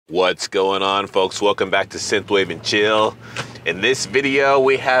What's going on, folks? Welcome back to Synthwave and Chill. In this video,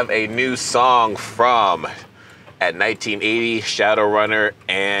 we have a new song from At1980, Shadowrunner,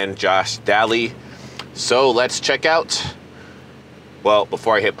 and Josh Daly. So let's check out. Well,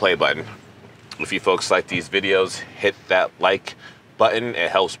 before I hit play button, if you folks like these videos, hit that like button.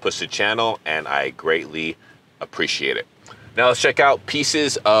 It helps push the channel, and I greatly appreciate it. Now let's check out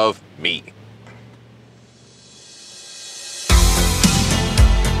Pieces of Me.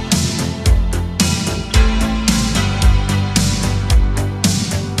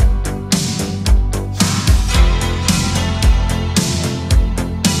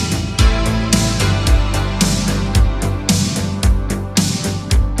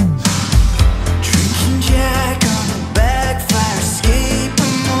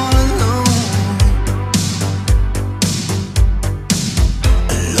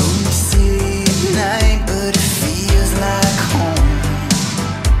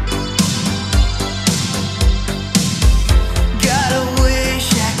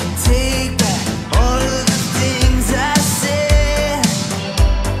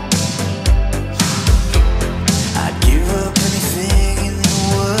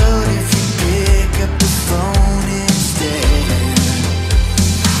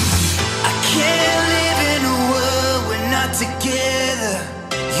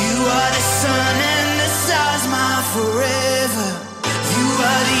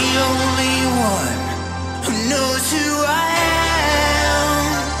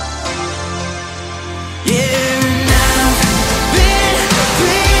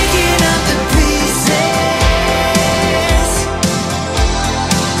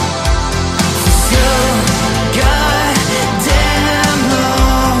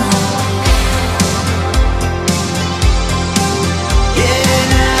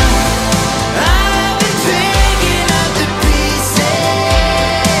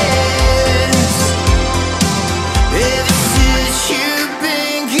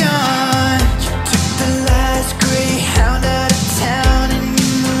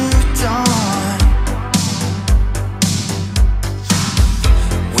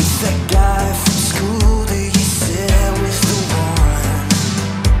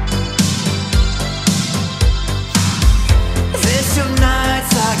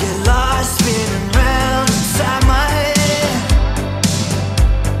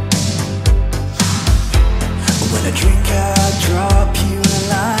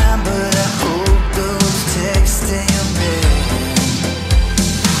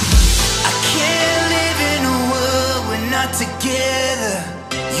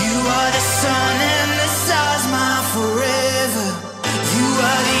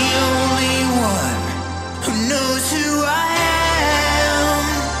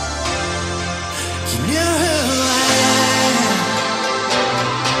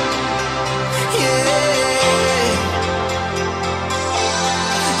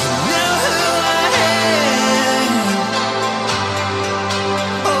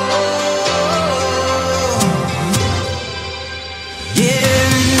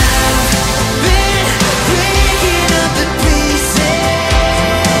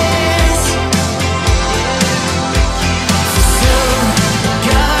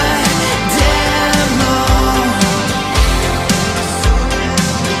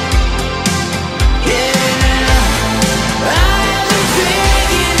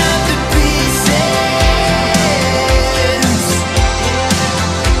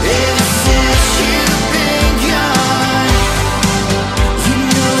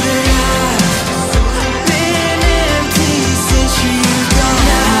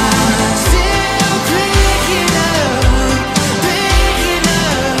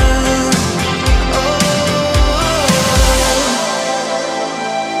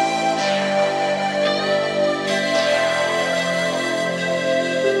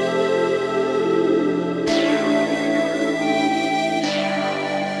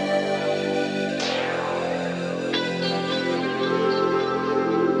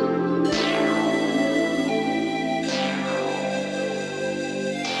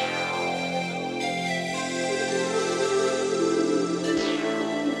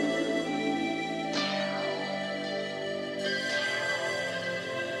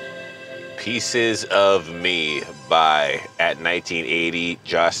 Pieces of Me by At1980,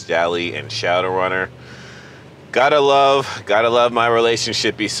 Josh Daly, and Shadowrunner. Gotta love my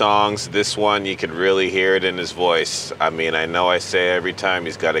relationship-y songs. This one, you can really hear it in his voice. I mean, I know I say every time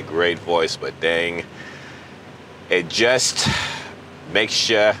he's got a great voice, but dang, it just makes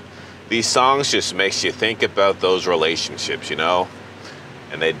you, these songs just makes you think about those relationships, you know?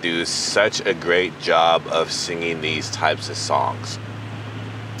 And they do such a great job of singing these types of songs.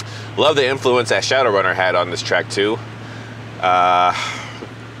 Love the influence that Shadowrunner had on this track too.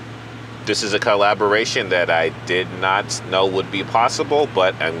 This is a collaboration that I did not know would be possible,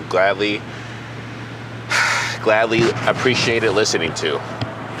 but I'm gladly appreciated listening to.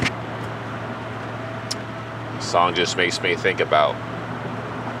 The song just makes me think about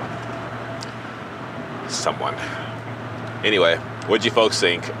someone. Anyway, what'd you folks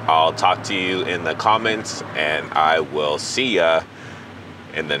think? I'll talk to you in the comments, and I will see ya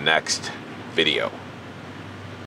in the next video.